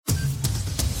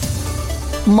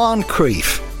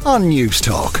Moncrief on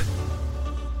Newstalk.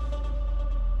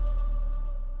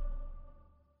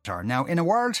 Now, in a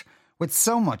world with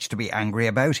so much to be angry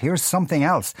about, here's something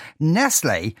else.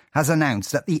 Nestlé has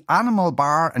announced that the Animal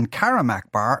Bar and Caramac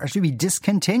bar are to be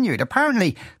discontinued.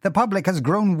 Apparently, the public has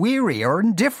grown weary or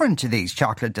indifferent to these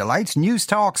chocolate delights.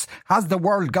 Newstalk's Has the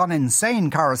World Gone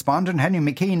Insane correspondent Henry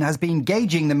McKean has been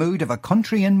gauging the mood of a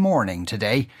country in mourning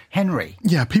today. Henry.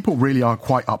 Yeah, people really are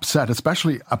quite upset,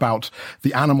 especially about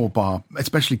the Animal Bar,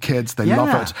 especially kids. They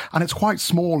love it. And it's quite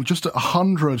small, just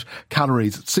 100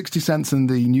 calories, 60 cents in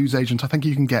the newsagent. I think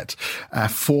you can get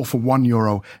 4 for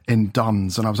 €1 in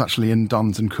Duns, and I was actually in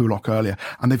Duns in Coolock earlier,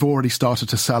 and they've already started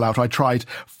to sell out. I tried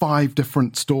 5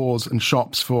 different stores and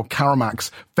shops for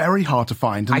Caramacs. Very hard to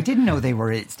find. And I didn't know they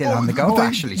were still on the go,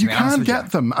 actually. You can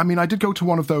get them. I mean, I did go to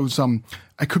one of those,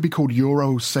 it could be called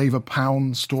Euro Save a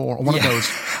Pound store, or one of those.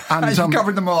 And you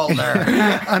covered them all there.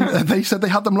 And they said they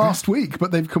had them last week,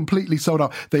 but they've completely sold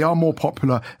out. They are more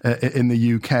popular in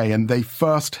the UK, and they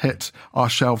first hit our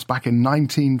shelves back in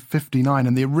 1959,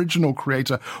 and the original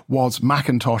creator was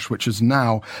Macintosh, which is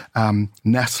now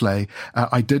Nestlé.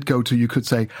 I did go to, you could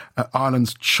say,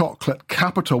 Ireland's chocolate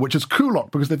capital, which is Coolock,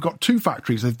 because they've got 2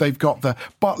 factories. They've got the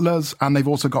Butlers, and they've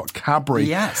also got Cadbury.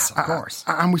 Yes, of course.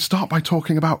 And we start by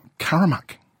talking about Caramac.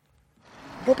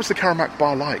 What was the Caramac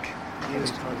bar like?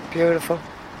 Beautiful.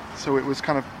 So it was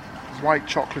kind of white,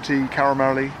 chocolatey,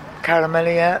 caramelly.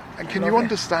 Caramelly, yeah. And can you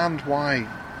understand why,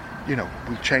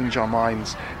 we change our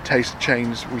minds, taste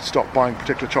change, we stop buying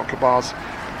particular chocolate bars?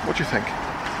 What do you think?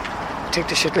 I think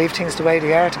they should leave things the way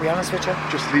they are, to be honest with you.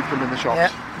 Just leave them in the shops?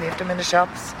 Yeah, leave them in the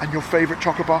shops. And your favourite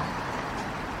chocolate bar?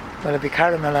 Well, it'd be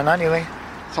caramelling anyway.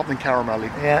 Something caramelly?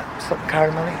 Yeah, something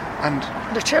caramelly. And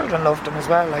the children loved them as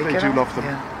well. Like, they do love them.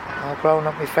 Yeah. Growing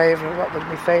up, my favourite, what would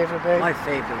my favourite be? My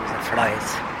favourite was the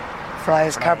fries.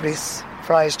 Fries, Cadbury's,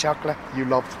 fries chocolate. You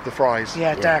loved the fries?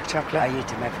 Yeah, dark chocolate. I eat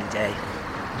them every day.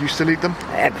 You still eat them?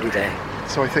 Every day.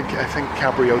 So I think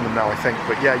Cadbury own them now, I think.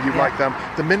 But yeah, you like them.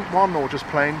 The mint one or just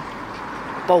plain?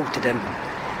 Both of them.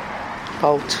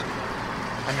 Both.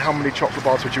 And how many chocolate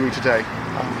bars would you eat a day?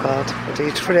 Oh God, I'd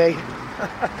eat 3.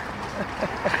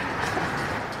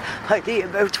 I'd eat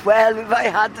about 12 if I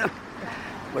had them.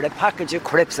 With a package of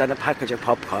crisps and a package of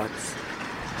popcorns.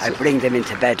 I bring them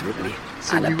into bed with me.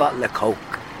 And a bottle of Coke.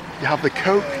 You have the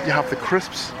Coke, you have the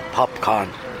crisps. Popcorn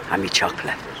and me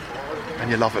chocolate.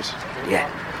 And you love it? Yeah.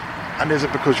 And is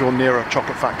it because you're near a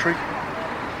chocolate factory?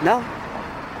 No,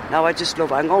 I just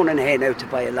love it. I'm going in here now to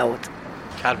buy a load.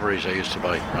 Cadbury's I used to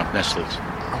buy, not Nestlé's.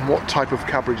 And what type of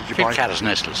Cadbury did you buy? Kit Kat is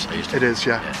Nestlé's. I used to. It is,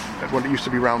 yeah. Well, it used to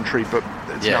be Roundtree, but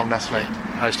it's now Nestlé.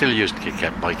 Yeah. I still use Kit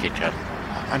Kat, buy Kit Kat.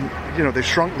 And, they've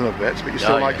shrunk them a bit, but you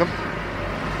still like them?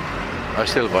 I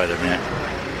still buy them, yeah.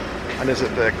 And is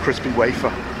it the crispy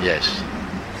wafer? Yes.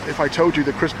 If I told you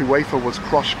the crispy wafer was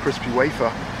crushed crispy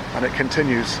wafer and it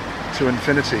continues to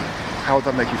infinity, how would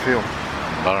that make you feel?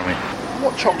 Bother me.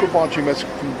 What chocolate bar do you miss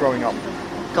from growing up?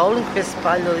 Golden Crisp,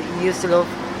 I used to love.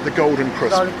 The Golden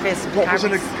Crisp. Golden Crisp. What was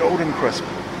in a Golden Crisp?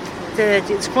 The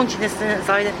crunchiness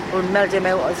inside it would melt them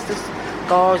out. It's just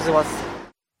gorgeous.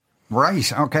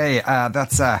 Right, okay,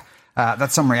 that's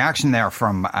some reaction there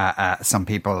from some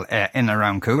people in and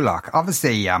around Coolock.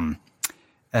 Obviously, when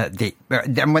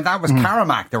that was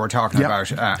Caramac they were talking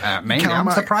about mainly. Caramac,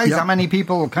 I'm surprised how many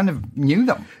people kind of knew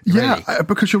them. Yeah, really.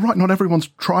 Because you're right, not everyone's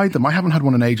tried them. I haven't had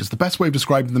one in ages. The best way of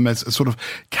describing them is a sort of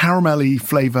caramelly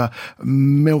flavour,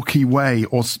 Milky Way,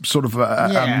 or sort of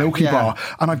a Milky Bar.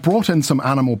 And I brought in some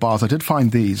Animal Bars. I did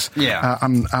find these. Yeah.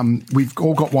 And we've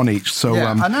all got one each. So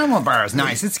an Animal Bar is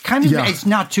nice. It's kind of it's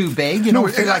not too big. You don't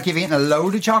feel like you've eaten a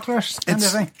load of chocolate.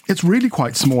 It's really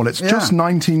quite small. It's just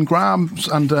 19 grams.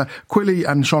 And Quilly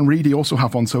and Sean Reedy also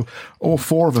have one. So all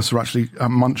 4 of us are actually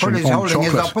munching on chocolate.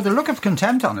 His up with a look of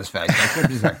contempt on his face.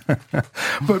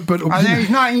 But I think he's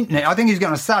not eating it. I think he's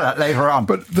going to sell it later on.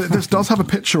 But this does have a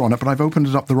picture on it, but I've opened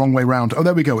it up the wrong way round. Oh,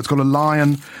 there we go. It's got a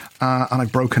lion, and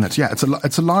I've broken it. Yeah,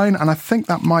 it's a lion, and I think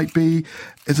that might be.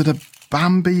 Is it a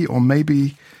Bambi or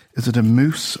maybe is it a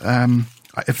moose?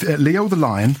 Leo the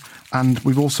lion, and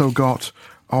we've also got.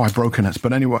 Oh, I've broken it.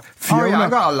 But anyway, Fiona... I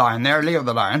got a lion there, Leo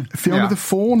the lion. Fiona the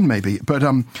fawn, maybe. But,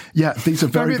 these are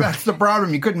very... Maybe that's the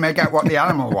problem. You couldn't make out what the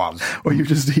animal was. Or you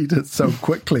just eat it so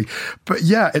quickly. But,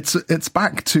 yeah, it's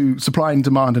back to supply and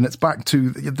demand, and it's back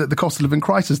to the cost of living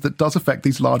crisis that does affect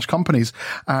these large companies.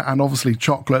 And obviously,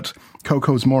 chocolate,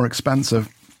 cocoa's more expensive.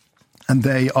 And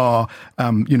they are,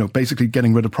 basically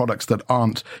getting rid of products that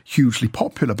aren't hugely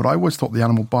popular. But I always thought the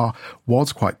Animal Bar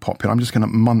was quite popular. I'm just going to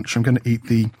munch. I'm going to eat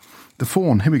the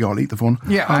fawn. Here we go. I'll eat the fawn.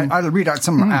 Yeah, I'll read out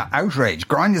some outrage.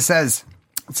 Grania says,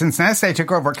 Since Nestlé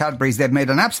took over Cadbury's, they've made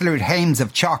an absolute hames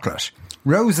of chocolate.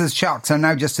 Rose's Chocks are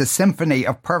now just a symphony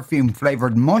of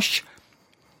perfume-flavoured mush.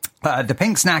 The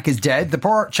pink snack is dead. The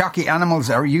poor chalky animals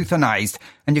are euthanized,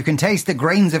 and you can taste the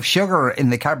grains of sugar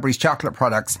in the Cadbury's chocolate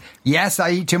products. Yes,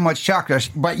 I eat too much chocolate,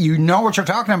 but you know what you're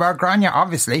talking about, Grania,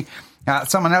 obviously.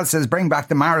 Someone else says, bring back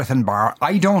the marathon bar.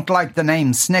 I don't like the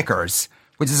name Snickers,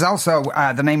 which is also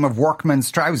the name of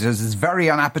workman's trousers. Is very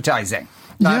unappetising.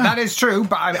 That is true,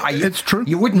 but it's true.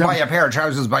 You wouldn't buy a pair of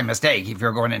trousers by mistake if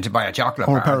you're going in to buy a chocolate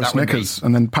bar. Or a pair of Snickers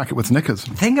and then pack it with Snickers.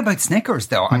 The thing about Snickers,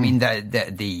 though, I mean,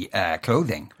 the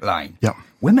clothing line. Yeah.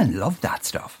 Women love that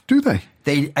stuff. Do they?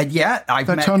 They're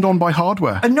turned on by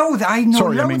hardware. No, I know.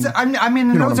 Sorry, loads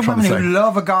loads of women who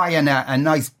love a guy in a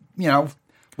nice,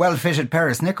 well-fitted pair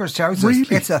of Snickers trousers.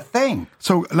 Really? It's a thing.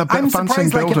 So I'm surprised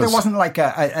if there builders. wasn't like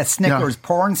a Snickers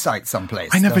porn site someplace.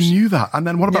 I never knew that. And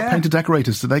then what about painter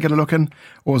decorators? Did they get a look in?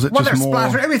 Or is it just more...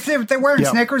 Well, they're splattered. If they're wearing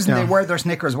Snickers and they wear their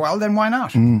Snickers well, then why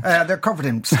not?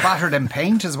 They're splattered in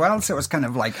paint as well, so it's kind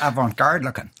of like avant-garde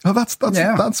looking. Oh, that's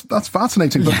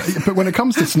fascinating. But when it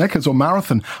comes to Snickers or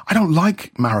Marathon, I don't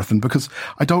like Marathon because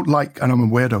I don't like, and I'm a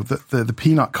weirdo, that the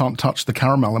peanut can't touch the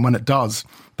caramel, and when it does,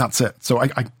 that's it. So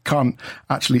I can't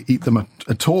actually eat them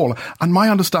at all. And my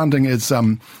understanding is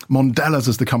Mondelez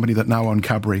is the company that now own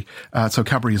Cadbury. So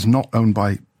Cadbury is not owned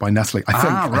by Nestlé, I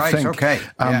think. Right, I think. Okay.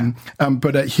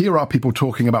 But here are people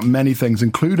talking about many things,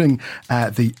 including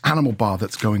the animal bar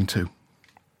that's going to.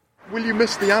 Will you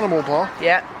miss the animal bar?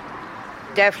 Yeah,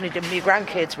 definitely. My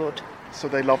grandkids would. So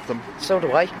they love them. So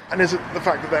do I. And is it the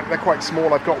fact that they're quite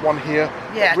small? I've got one here.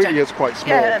 Yeah, it really is quite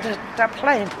small. Yeah, they're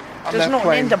plain. There's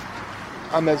nothing in them.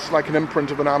 And there's like an imprint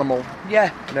of an animal.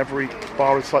 Yeah. And every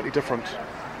bar is slightly different.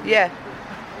 Yeah.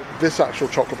 This actual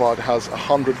chocolate bar has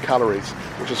 100 calories,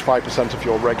 which is 5% of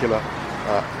your regular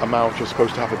amount you're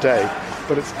supposed to have a day.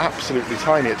 But it's absolutely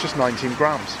tiny. It's just 19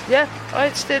 grams. Yeah,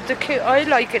 it's the kid. I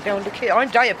like it now. The kid. I'm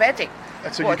diabetic.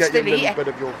 And so you get your little bit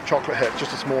of your chocolate hit,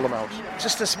 just a small amount.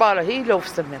 Just a smaller. He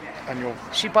loves them now. And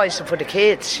she buys them for the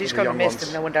kids. She's going to miss ones.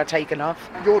 them now when they're taken off.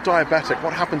 You're diabetic.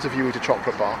 What happens if you eat a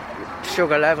chocolate bar?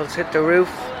 Sugar levels hit the roof.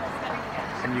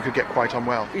 And you could get quite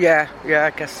unwell. Yeah,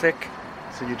 I get sick.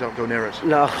 So you don't go near it?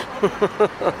 No,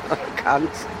 I can't.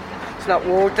 It's not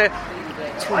worth it.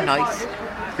 Too nice.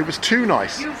 It was too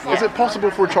nice. Yeah. Is it possible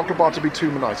for a chocolate bar to be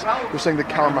too nice? You're saying the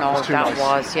Caramac was too nice? No,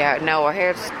 that was, yeah. No,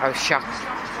 I was shocked.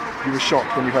 You were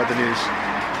shocked when you heard the news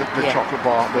that the chocolate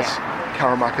bar, this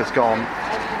Caramac, has gone.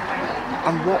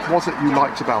 And what was it you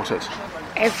liked about it?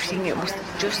 Everything. It was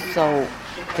just so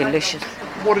delicious.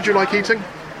 What did you like eating?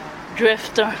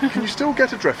 Drifter. Can you still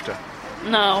get a Drifter?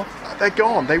 No. They're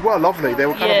gone. They were lovely. They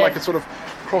were kind of like a sort of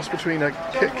cross between a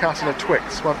Kit Kat and a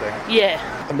Twix, weren't they?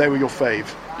 Yeah. And they were your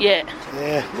fave? Yeah.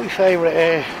 Yeah, my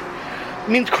favourite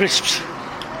mint crisps.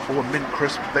 Oh, mint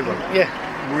crisp. They were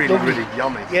really, lovely. really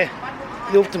yummy. Yeah,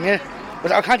 loved them, yeah.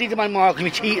 But I can't eat them anymore because my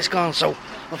teeth is gone, so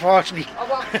unfortunately.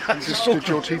 Did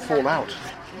your teeth fall out?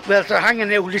 Well, they're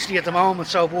hanging out literally at the moment,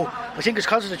 so I think it's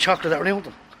because of the chocolate around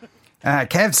them.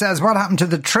 Kev says, what happened to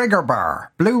the Trigger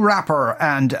bar? Blue wrapper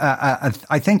and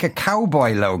I think a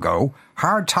cowboy logo.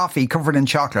 Hard toffee covered in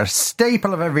chocolate.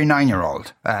 Staple of every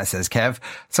 9-year-old, says Kev.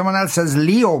 Someone else says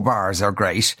Leo bars are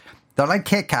great. They're like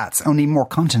Kit Kats, only more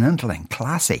continental and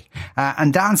classy.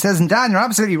 And Dan says, and Dan, you're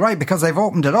absolutely right because they've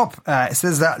opened it up. It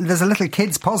says that there's a little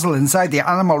kid's puzzle inside the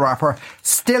animal wrapper.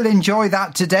 Still enjoy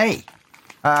that today.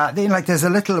 There's a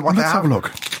little... Let's have a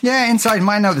look. Yeah, inside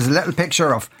mine now there's a little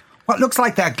picture of what looks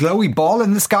like that glowy ball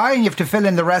in the sky, and you have to fill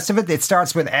in the rest of it. It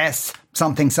starts with S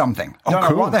something something. Oh, don't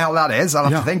cool. know what the hell that is. I'll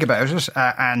have to think about it.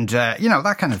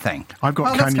 That kind of thing. I've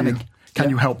got Can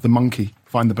you help the monkey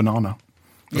find the banana?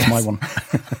 That's my one.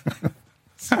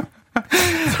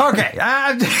 Okay.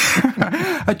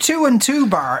 A 2 and 2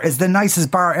 bar is the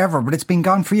nicest bar ever, but it's been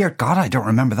gone for years. God, I don't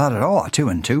remember that at all. A 2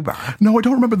 and 2 bar. No, I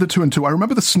don't remember the 2 and 2. I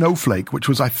remember the Snowflake, which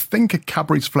was, I think, a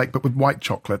Cadbury's flake, but with white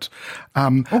chocolate.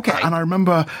 Okay. And I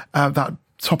remember that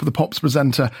Top of the Pops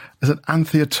presenter, is it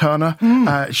Anthea Turner?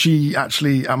 She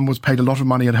actually was paid a lot of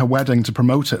money at her wedding to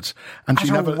promote it, and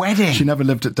she never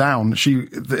lived it down.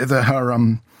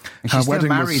 Her wedding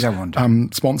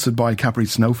was sponsored by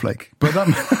Cadbury's Snowflake. But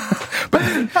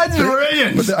that's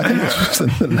brilliant. But I think it was just in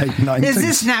the late 90s. Is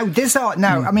this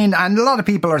now? I mean, and a lot of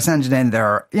people are sending in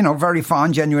their, very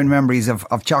fond, genuine memories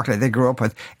of chocolate they grew up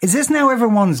with. Is this now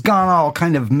everyone's gone all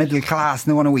kind of middle class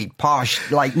and they want to eat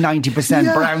posh, like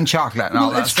 90% brown chocolate and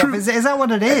all that stuff? Is that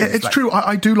what it is? It's true.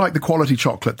 I do like the quality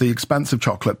chocolate, the expensive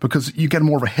chocolate, because you get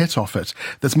more of a hit off it.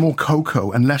 There's more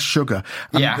cocoa and less sugar.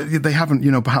 And they haven't,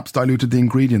 perhaps diluted the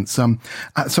ingredients.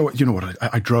 So, you know what?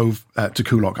 I drove to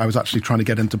Coolock. I was actually trying to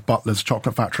get into Butler's Butler's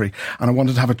chocolate factory, and I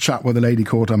wanted to have a chat with a lady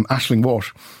called Aisling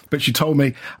Walsh. But she told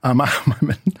me I'm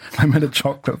in a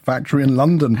chocolate factory in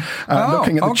London,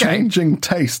 looking at the changing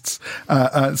tastes.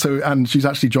 And she's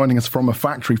actually joining us from a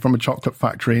chocolate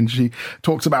factory, and she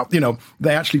talks about,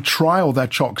 they actually trial their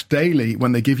chocks daily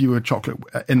when they give you a chocolate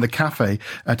in the cafe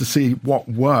to see what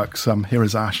works. Here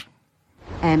is Ash.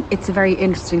 It's a very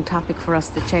interesting topic for us,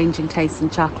 the changing tastes in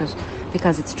chocolate,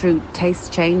 because it's true, tastes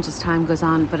change as time goes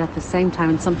on, but at the same time,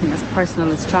 in something as personal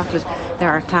as chocolate, there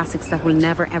are classics that will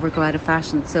never ever go out of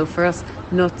fashion. So for us,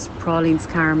 nuts, pralines,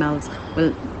 caramels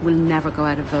will never go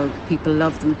out of vogue. People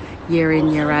love them year in,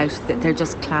 year out. They're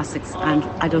just classics, and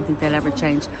I don't think they'll ever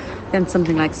change. Then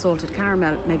something like salted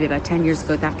caramel, maybe about 10 years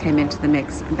ago, that came into the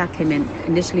mix, and that came in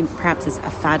initially perhaps as a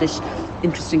faddish,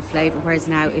 interesting flavour, whereas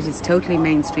now it is totally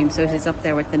mainstream, so it is up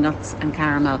there with the nuts and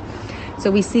caramel. So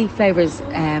we see flavours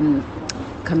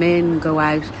come in, go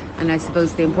out, and I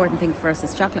suppose the important thing for us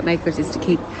as chocolate makers is to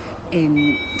keep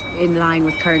in line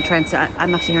with current trends. So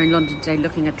I'm actually here in London today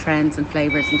looking at trends and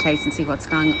flavours and tastes and see what's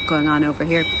going on over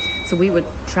here. So we would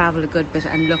travel a good bit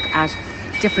and look at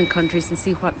different countries and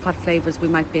see what flavours we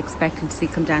might be expecting to see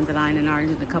come down the line in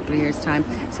Ireland in a couple of years' time.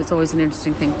 So it's always an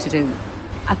interesting thing to do.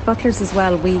 At Butler's as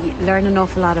well, we learn an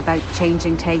awful lot about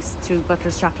changing tastes through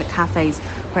Butler's Chocolate Cafes,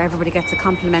 where everybody gets a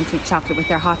complimentary chocolate with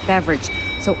their hot beverage.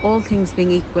 So all things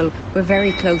being equal, we're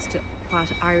very close to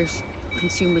what Irish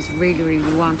consumers really,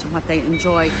 really want and what they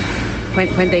enjoy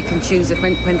when they can choose it,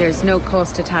 when there's no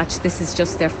cost attached. This is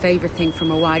just their favourite thing from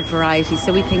a wide variety.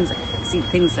 So we see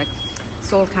things like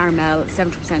salt caramel,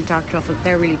 70% dark truffle,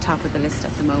 they're really top of the list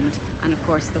at the moment. And of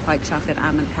course the white chocolate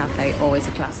almond cafe, always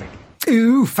a classic.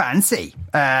 Ooh, fancy.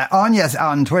 Anya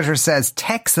on Twitter says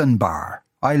Texan bar.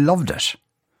 I loved it.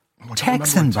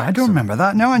 Texan bar. I don't remember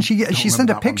that. No, and she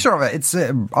sent a picture of it. It's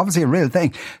obviously a real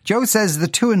thing. Joe says the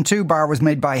 2 and 2 bar was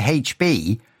made by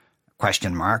HB. ?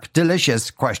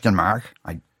 Delicious ?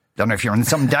 I don't know if you're in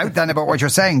some doubt then about what you're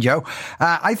saying, Joe.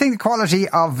 I think the quality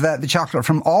of the chocolate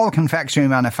from all confectionery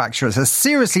manufacturers has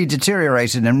seriously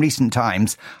deteriorated in recent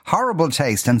times. Horrible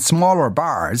taste and smaller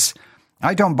bars.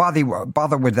 I don't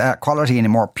bother with quality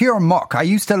anymore. Pure muck. I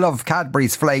used to love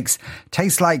Cadbury's flakes.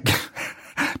 Tastes like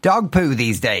dog poo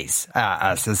these days,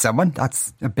 says someone.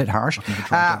 That's a bit harsh.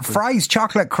 Fries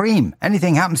chocolate cream.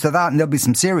 Anything happens to that and there'll be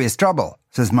some serious trouble,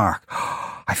 says Mark.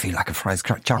 I feel like a Fries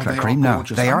chocolate cream now.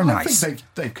 They are nice. I think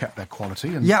they've kept their quality.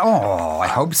 And yeah, I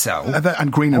hope so.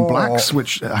 And green and blacks,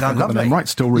 which I can't get the name right,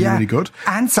 still really, really good.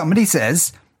 And somebody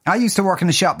says, I used to work in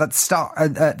a shop that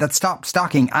stopped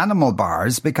stocking animal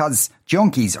bars because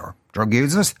junkies or drug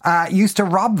users used to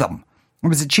rob them. It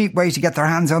was a cheap way to get their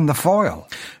hands on the foil.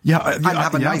 And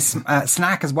have a nice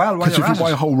snack as well. Because if you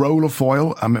buy a whole roll of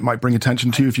foil, it might bring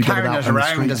attention to you if you get it out on the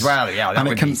streets as well. Yeah, that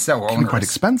would be so onerous. It can be quite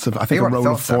expensive. I think a roll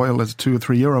of foil is €2 or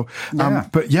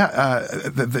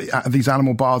 €3. These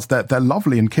animal bars, they're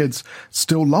lovely and kids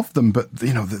still love them. But the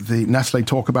Nestlé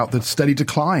talk about the steady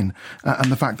decline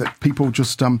and the fact that people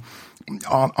just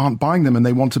aren't buying them, and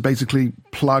they want to basically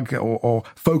plug or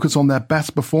focus on their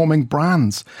best performing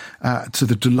brands to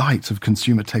the delight of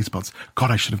consumer taste buds.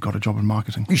 God, I should have got a job in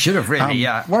marketing. You should have really,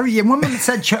 yeah. What were you? One woman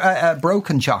said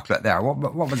broken chocolate there.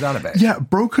 What was that about? Yeah,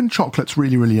 broken chocolate's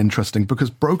really, really interesting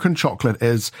because broken chocolate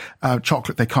is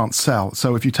chocolate they can't sell.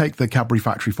 So if you take the Cadbury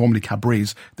factory, formerly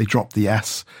Cadbury's, they dropped the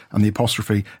S and the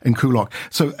apostrophe in Coolock.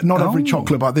 So not every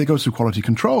chocolate bar, they go through quality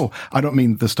control. I don't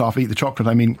mean the staff eat the chocolate.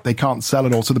 I mean they can't sell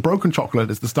it all. So the broken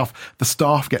chocolate is the stuff the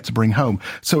staff get to bring home.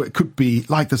 So it could be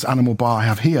like this animal bar I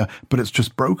have here, but it's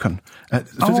just broken,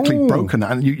 physically broken.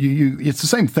 And you it's the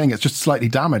same thing. It's just slightly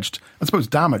damaged. I suppose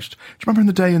damaged. Do you remember in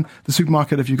the day in the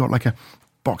supermarket, if you got like a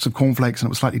box of cornflakes and it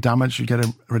was slightly damaged, you get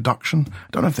a reduction? I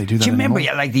don't know if they do that anymore. Do you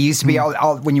remember, like, there used to be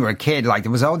all when you were a kid, like,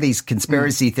 there was all these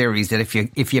conspiracy theories that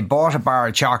if you bought a bar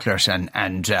of chocolate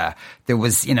and there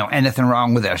was, anything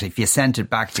wrong with it, if you sent it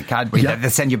back to Cadbury,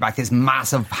 they'd send you back this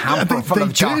massive hamper full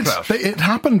of chocolate. It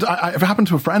happened. It happened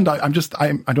to a friend. I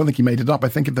don't think he made it up. I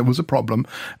think if there was a problem,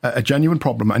 a genuine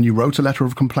problem, and you wrote a letter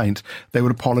of complaint, they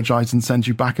would apologise and send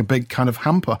you back a big kind of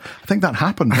hamper. I think that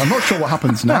happened. I'm not sure what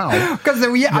happens now. Because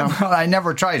I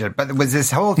never tried it, but there was this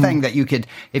whole thing that you could,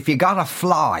 if you got a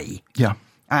fly,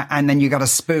 and then you got a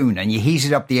spoon and you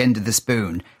heated up the end of the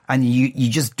spoon and you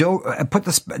just put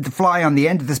the fly on the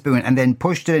end of the spoon and then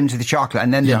pushed it into the chocolate,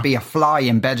 and then there'd be a fly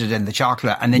embedded in the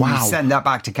chocolate, and then you send that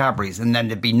back to Cadbury's, and then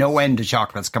there's no end of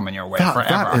chocolates coming your way forever.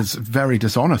 That is very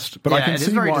dishonest, but I can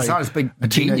see why. It is very dishonest, but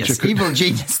genius, evil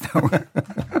genius though.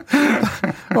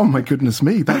 Oh my goodness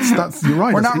me, that's you're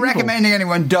right. We're not recommending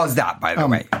anyone does that, by the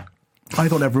way. I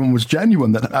thought everyone was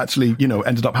genuine that actually,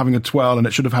 ended up having a twirl and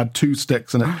it should have had 2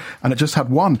 sticks and it just had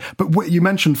 1. But you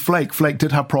mentioned Flake. Flake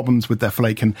did have problems with their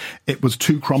flake and it was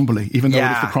too crumbly, even though it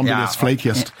was the crumbliest,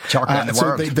 flakiest. Chocolate in the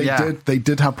world. They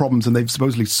did have problems and they've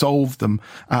supposedly solved them.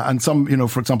 And some,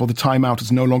 for example, the Time Out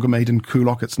is no longer made in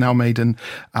Coolock. It's now made in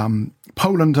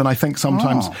Poland. And I think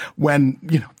sometimes when,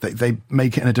 they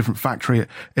make it in a different factory,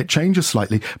 it changes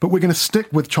slightly. But we're going to stick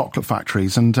with chocolate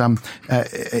factories. And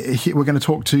we're going to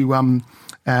talk to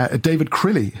David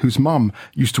Crilly, whose mum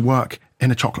used to work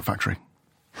in a chocolate factory.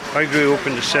 I grew up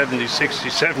in the 70s,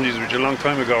 60s, 70s, which is a long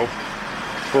time ago,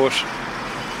 but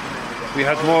we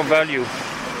had more value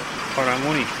for our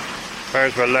money.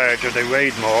 Bars were larger, they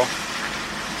weighed more,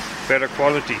 better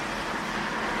quality.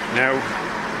 Now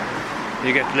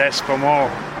you get less for more.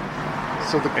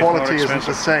 So the quality isn't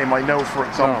the same. I know, for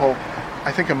example,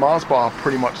 I think a Mars bar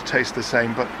pretty much tastes the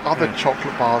same, but other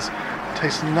chocolate bars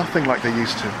taste nothing like they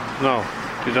used to. No,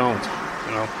 they don't.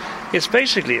 It's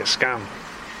basically a scam,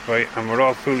 right? And we're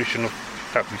all foolish enough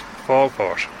that we fall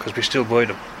for it because we still buy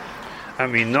them,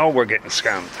 and we know we're getting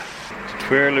scammed. The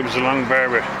twirl, it was a long bar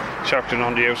with chocolate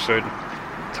on the outside,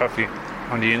 toffee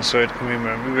on the inside. I mean,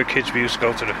 when we were kids, we used to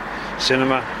go to the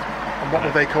cinema. And what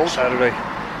were they called? Saturday.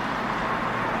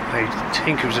 I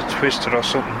think it was a twister or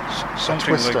something.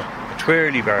 Something twister. Like a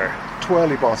twirly bar.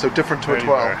 Twirly bar, so different to a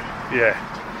twirl. Yeah,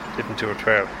 different to a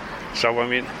twirl. So I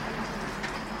mean,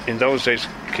 in those days,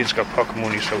 kids got pocket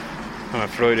money. So on a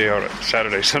Friday or a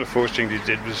Saturday, so the first thing they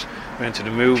did was went to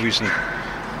the movies and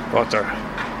bought their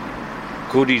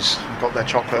goodies. Got their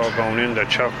chocolate. All going in, their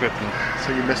chocolate. And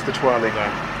so you missed the twirling.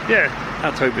 Yeah,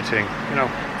 that type of thing.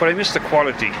 But I miss the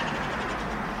quality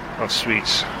of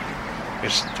sweets.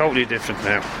 It's totally different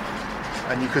now.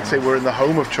 And you could say we're in the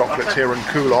home of chocolate here in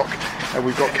Coolock, and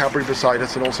we've got Cadbury beside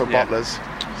us and also Butlers,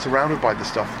 surrounded by the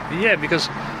stuff. Yeah, because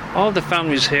all the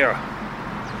families here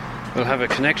will have a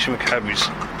connection with Cadbury's.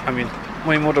 I mean,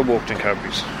 my mother worked in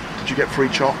Cadbury's. Did you get free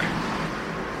choc?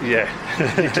 Yeah.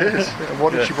 You did? And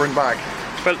what did she bring back?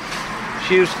 Well,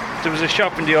 there was a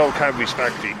shop in the old Cadbury's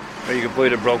factory where you could buy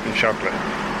the broken chocolate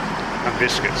and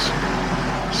biscuits.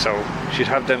 So she'd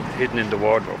have them hidden in the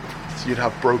wardrobe. So you'd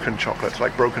have broken chocolate,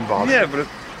 like broken bars. Yeah, but it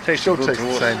tastes still good tastes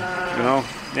the same.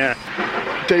 Yeah.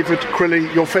 David Crilly,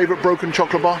 your favourite broken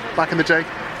chocolate bar back in the day?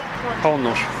 Whole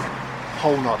nut.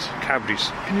 Whole nut.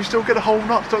 Cadbury's. Can you still get a whole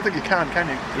nut? I don't think you can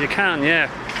you? You can, yeah.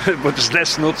 But there's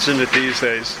less nuts in it these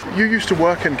days. You used to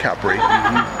work in Cadbury.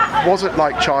 Mm-hmm. Was it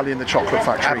like Charlie in the Chocolate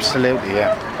Factory? Absolutely,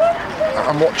 yeah.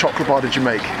 And what chocolate bar did you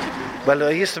make? Well,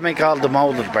 I used to make all the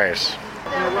moulded bars.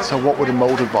 So what would a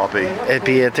moulded bar be? It'd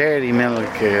be a dairy milk,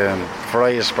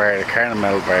 fries bar, a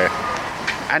caramel bar,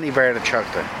 any bar of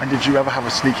chocolate. And did you ever have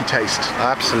a sneaky taste?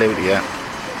 Absolutely, yeah.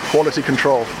 Quality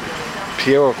control?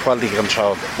 Pure quality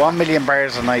control. 1 million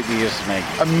bars a night we used to make.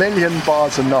 1 million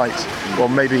bars a night? Well,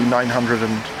 maybe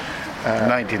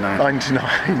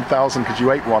 999,000 because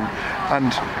you ate one.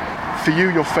 And for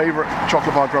you, your favourite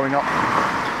chocolate bar growing up?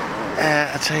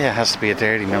 I'd say it has to be a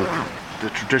dairy milk. The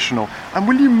traditional. And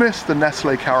will you miss the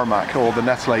Nestlé Caramac or the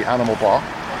Nestlé Animal Bar?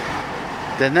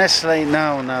 The Nestlé,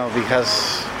 no,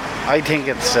 because I think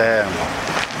it's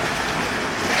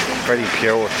very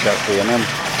pure chocolate,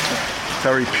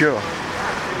 Very pure?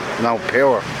 No,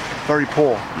 pure. Very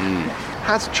poor.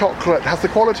 Has the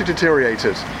quality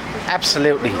deteriorated?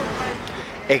 Absolutely.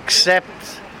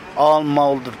 Except all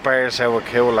moulded bars out of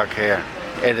Coolock here.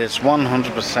 It is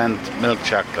 100% milk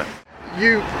chocolate.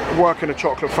 You work in a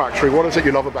chocolate factory. What is it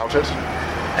you love about it?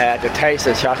 The taste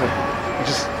of chocolate. You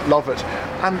just love it.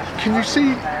 And can you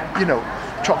see,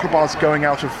 chocolate bars going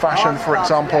out of fashion, for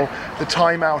example? The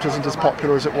Time Out isn't as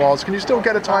popular as it was. Can you still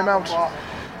get a Time Out?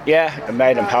 Yeah, they're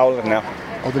made in Poland now.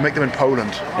 Oh, they make them in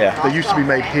Poland? Yeah. They used to be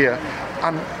made here.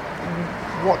 And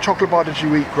what chocolate bar did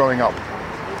you eat growing up?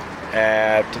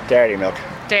 Dairy milk.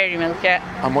 Dairy milk, yeah.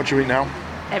 And what do you eat now?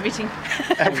 Everything.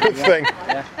 Everything.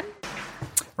 Yeah.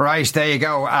 Right, there you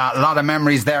go. A lot of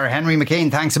memories there. Henry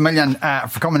McKean, thanks a million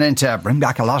for coming in to bring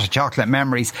back a lot of chocolate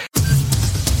memories.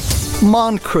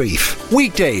 Moncrief,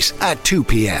 weekdays at 2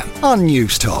 p.m. on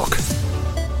Newstalk.